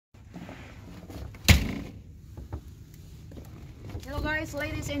guys,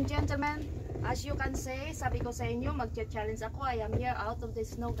 ladies and gentlemen, as you can see, sabi ko sa inyo, mag-challenge ako. I am here out of the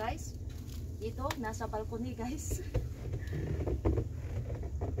snow, guys. Dito, nasa balcony, guys.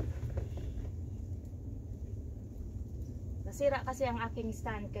 Nasira kasi ang aking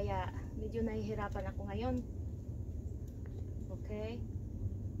stand, kaya medyo nahihirapan ako ngayon. Okay?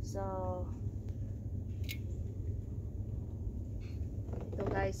 So, ito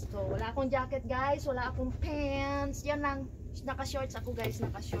guys, to wala akong jacket guys, wala akong pants, yan lang, naka-shorts ako guys,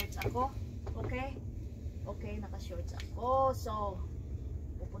 naka-shorts ako. Okay? Okay, naka-shorts ako. So,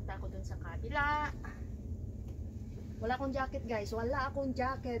 pupunta ako dun sa kabila. Wala akong jacket guys, wala akong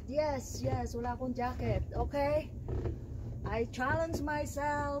jacket. Yes, wala akong jacket. Okay? I challenge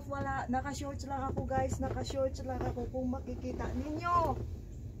myself. Wala, naka-shorts lang ako guys, naka-shorts lang ako kung makikita ninyo.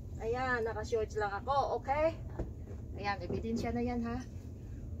 Ayan, naka-shorts lang ako, okay? Ayan, ebidensya na yan ha.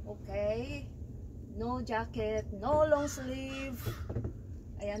 Okay, no jacket, no long sleeve.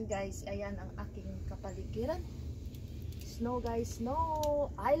 Ayan guys, ayan ang aking kapaligiran. Snow guys, snow.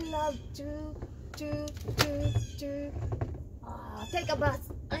 I love to take a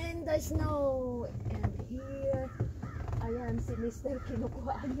bath in the snow. And here, ayan si Mr.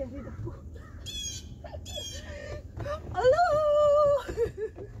 Kinukuhaan niya rin ako. Hello!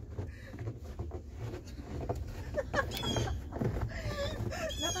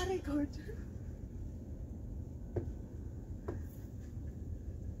 Naka-record.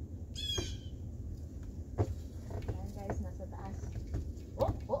 Ayan guys, nasa taas.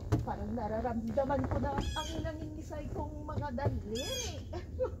 Oh, parang nararamdaman ko na ang nangingisay kong mga daliri.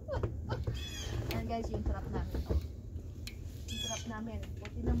 Ayan guys, yung trap namin. Yung trap namin.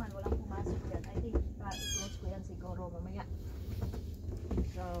 Buti naman, walang pumasok yan. I think, i-close ko yan siguro mamaya.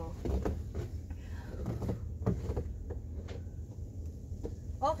 So,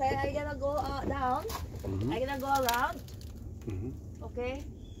 okay, I'm gonna go down. I'm gonna go around. Okay?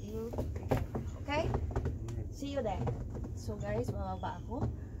 Okay? See you there. So guys, bababa ako.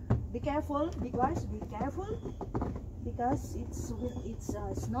 Be careful, Vikbarz, be careful. Because it's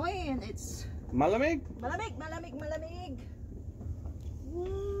snowy and it's malamig. Malamig.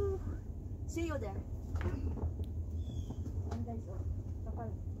 Woo. See you there. And guys,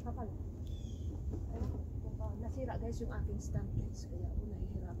 kapal. Nasira guys yung aking stand guys, kaya ako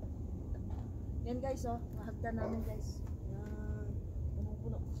nahihirapan. Yan guys, mahagdan namin guys. Yan,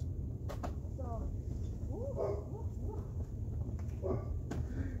 punong-puno. So,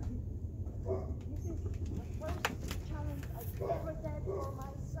 this is the first challenge I've ever done for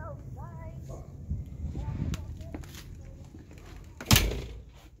myself guys.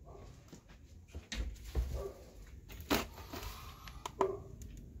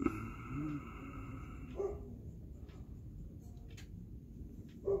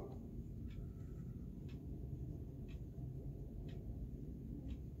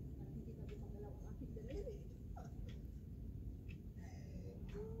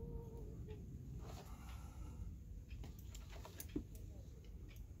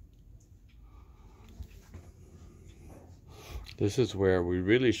 This is where we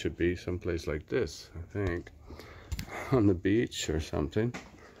really should be, someplace like this, I think. On the beach or something.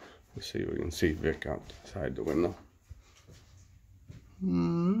 Let's see if we can see Vic outside the window.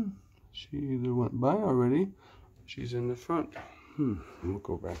 She either went by already. She's in the front. We'll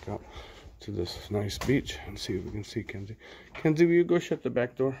go back out to this nice beach and see if we can see Kenzie. Kenzie, will you go shut the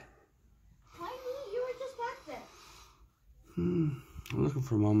back door? Why me? You were just back there. I'm looking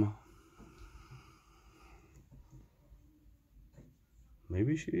for Mama.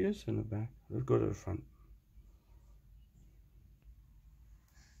 Maybe she is in the back. Let's go to the front.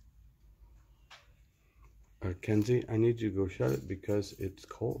 Kenzie, I need you to go shut it because it's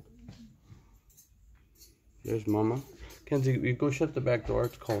cold. There's Mama. Kenzie, you go shut the back door.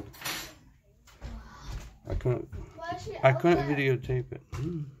 It's cold. I couldn't videotape it.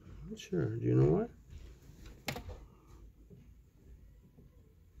 Not sure. Do you know why?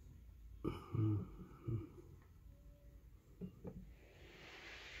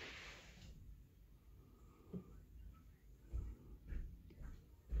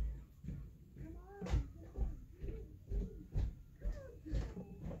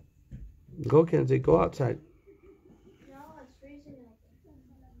 Go, Kenzie, go outside. No, it's freezing.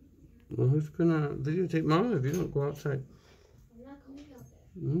 Well, who's gonna videotape Mama if you don't go outside? I'm not coming out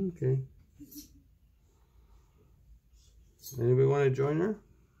there. Okay. Anybody want to join her?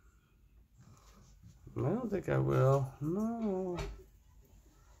 I don't think I will. No.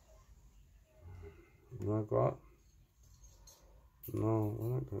 You want to go out? No,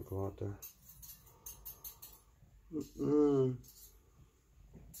 we're not going to go out there.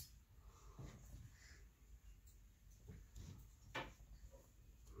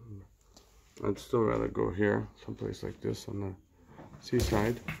 I'd still rather go here, someplace like this on the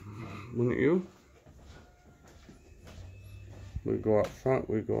seaside. Wouldn't you? We go out front,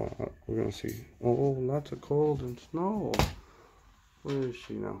 we go out, we're gonna see. Oh, lots of cold and snow. Where is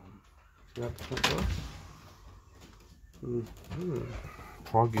she now? Is that the front door?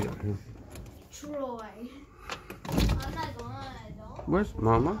 Foggy out here. Troy. I'm not going. Where's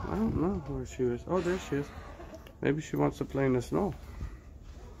Mama? I don't know where she is. Oh, there she is. Maybe she wants to play in the snow.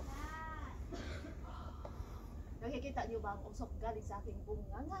 Nakikita niyo ba ang usok galing sa aking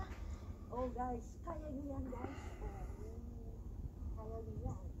bunganga? Oh guys, kaya niyo yan guys. Oh, kaya niyo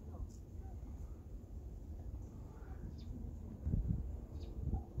yan.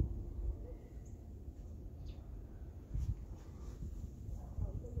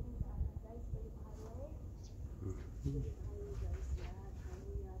 No.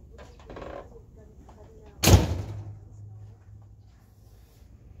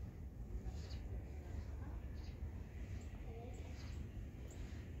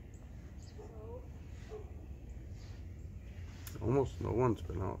 Almost no one's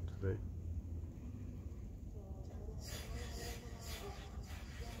been out today.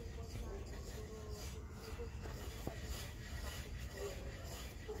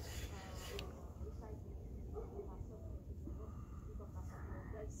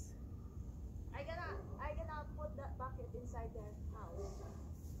 I gonna put that bucket inside the house.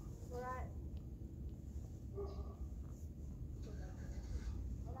 Alright.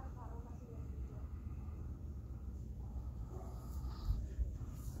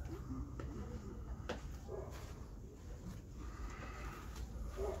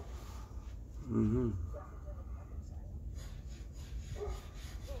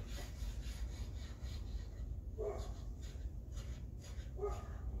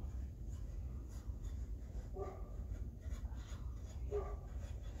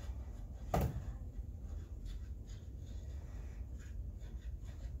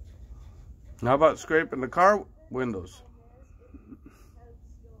 How about scraping the car windows?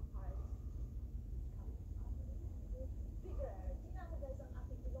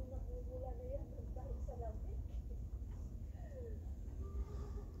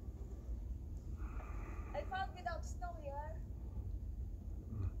 I found without snow here.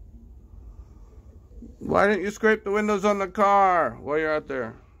 Why didn't you scrape the windows on the car while you're out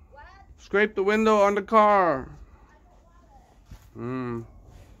there? What? Scrape the window on the car. I'm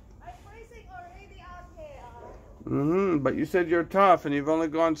freezing already out here. But you said you're tough and you've only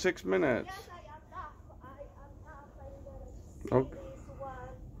gone 6 minutes. Yes, I am tough. I am tough. Okay.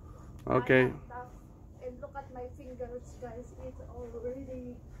 Okay. I am tough. And look at my fingers, guys. It's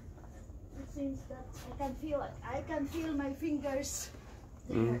already. It seems that I can feel it. I can feel my fingers.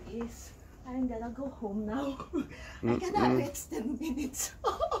 There is. I'm gonna go home now. I cannot wait 10 minutes.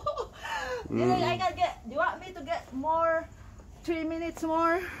 Do you think I can get? Do you want me to get more? 3 minutes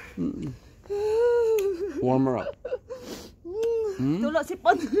more? Warm her up. Tulog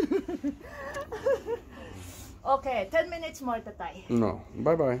sipon. Okay, 10 minutes more, tatay. No.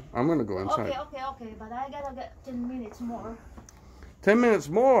 Bye-bye. I'm going to go inside. Okay. But I gotta get 10 minutes more. 10 minutes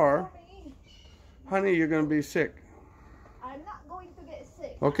more? For me. Honey, you're going to be sick. I'm not going to get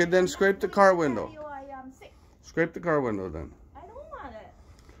sick. Okay, then scrape the car window. Tell you I am sick. Scrape the car window then. I don't want it.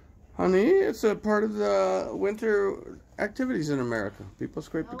 Honey, it's a part of the winter activities in America. People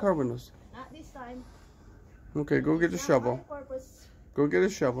scrape the car windows. Not this time. Okay, go get a Not shovel. my purpose. Go get a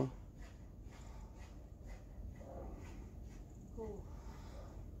shovel. Cool.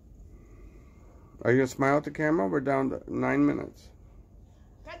 Are you going to smile at the camera? We're down to 9 minutes.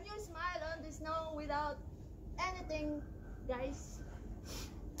 Can you smile on the snow without anything, guys?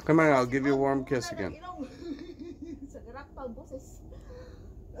 Come on, I'll give you a warm kiss again.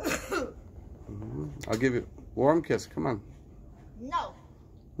 I'll give you a warm kiss. Come on. No.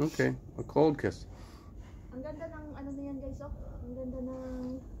 Okay, a cold kiss. Ang ganda ng ano na yan, guys, oh. Ang ganda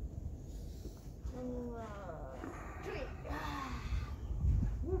ng tree.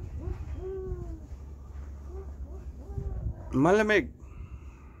 Malamig.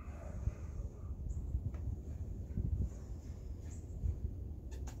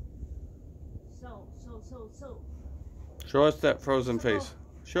 So. Show us that frozen face.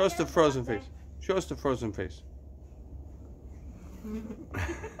 Show us the frozen face. Show us the frozen face.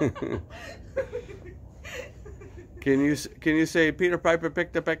 Can you say Peter Piper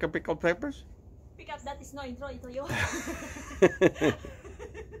picked a peck of pickled peppers? Pick up that snow intro ito yo.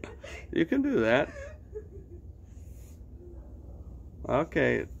 You can do that.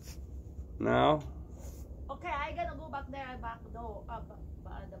 Okay. Now. Okay, I gonna go back there, back door,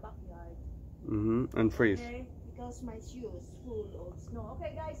 the backyard. And freeze. Okay, because because my shoes full of snow.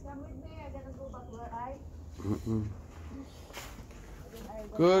 Okay, guys, come with me. I gotta go back where I.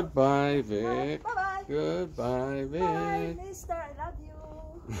 Goodbye, Vic. Bye-bye. Goodbye, Vic. Bye, mister. I love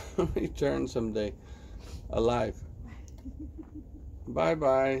you. Return someday. Alive.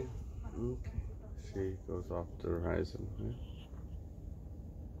 Bye-bye. Okay. She goes off the horizon.